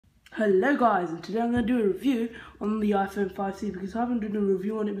Hello guys, and today I'm going to do a review on the iPhone 5C because I haven't done a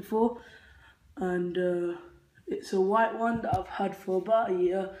review on it before, and it's a white one that I've had for about a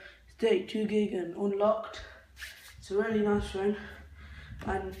year. It's 32 gig and unlocked. It's a really nice phone,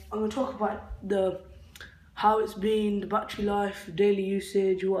 and I'm going to talk about how it's been, the battery life, daily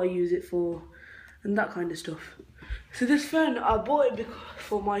usage, what I use it for, and that kind of stuff. So this phone, I bought it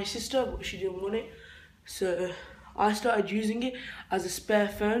for my sister, but she didn't want it, so I started using it as a spare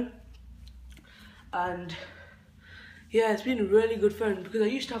phone. And yeah, it's been a really good phone because I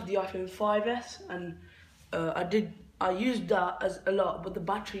used to have the iPhone 5S, and I used that as a lot, but the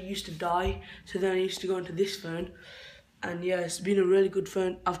battery used to die, so then I used to go into this phone. And yeah, it's been a really good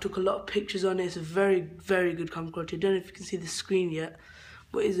phone. I've took a lot of pictures on it. It's a very, very good camera quality. I don't know if you can see the screen yet,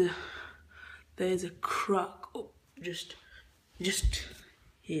 but there's a crack up just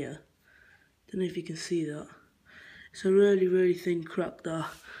here. Don't know if you can see that. It's a really, really thin crack there.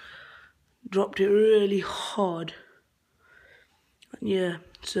 Dropped it really hard. And yeah,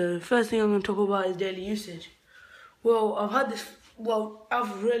 so first thing I'm going to talk about is daily usage. Well,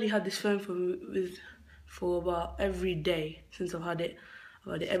 I've really had this phone for about every day since I've had it.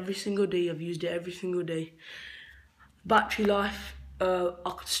 I've had it every single day. I've used it every single day. Battery life, I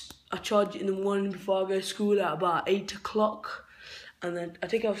charge it in the morning before I go to school at about 8 o'clock, and then I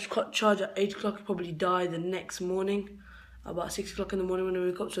take it off charge at 8 o'clock. Probably die the next morning, about 6 o'clock in the morning when I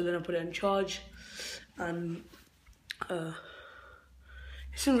wake up. So then I put it in charge, and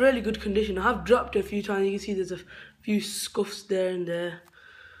it's in really good condition. I have dropped it a few times. You can see there's a few scuffs there and there,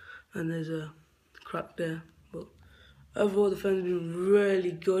 and there's a crack there. But overall, the phone's been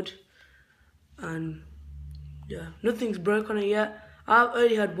really good, and yeah, nothing's broke on it yet. I've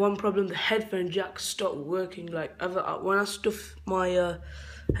only had one problem: the headphone jack stopped working. Like when I stuff my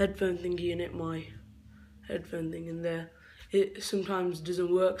headphone thingy in it, my headphone thing in there, it sometimes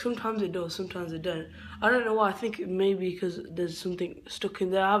doesn't work. Sometimes it does, sometimes it don't. I don't know why. I think it may be because there's something stuck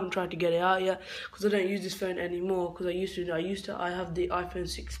in there. I haven't tried to get it out yet because I don't use this phone anymore. Because I have the iPhone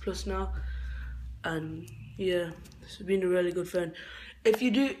 6 Plus now, and yeah, it's been a really good phone. If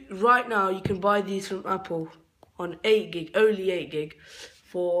you do right now, you can buy these from Apple on 8 gig, only 8 gig,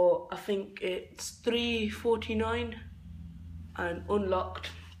 for I think it's $349 and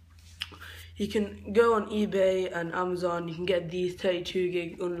unlocked. You can go on eBay and Amazon. You can get these 32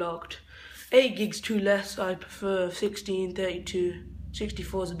 gig unlocked. 8 gigs too less. I prefer 16, 32.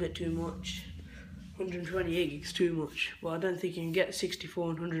 64 is a bit too much. 128 gigs too much. Well, I don't think you can get 64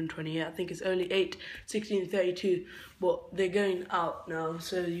 and 128. I think it's only 8, 16, 32. But they're going out now,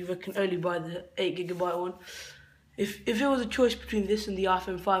 so you can only buy the 8 gigabyte one. If it was a choice between this and the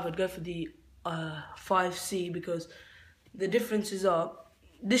iPhone 5, I'd go for the 5C because the differences are,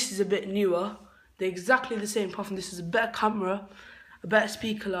 this is a bit newer. They're exactly the same, apart from this is a better camera, a better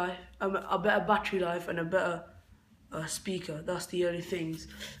speaker life, a better battery life, and a better speaker. That's the only things.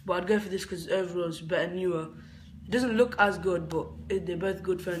 But I'd go for this because overall it's better, newer. It doesn't look as good, but they're both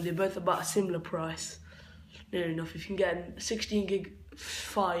good phones. They're both about a similar price. Near enough. If you can get a 16 gig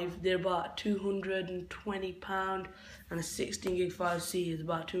 5, they're about £220, and a 16 gig 5C is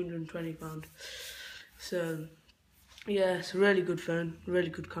about £220. So yeah, it's a really good phone, really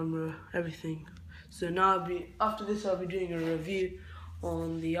good camera, everything. So now after this I'll be doing a review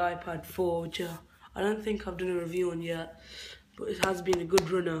on the iPad 4, which I don't think I've done a review on yet, but it has been a good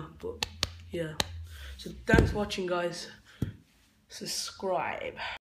runner. But yeah, so thanks for watching, guys. Subscribe.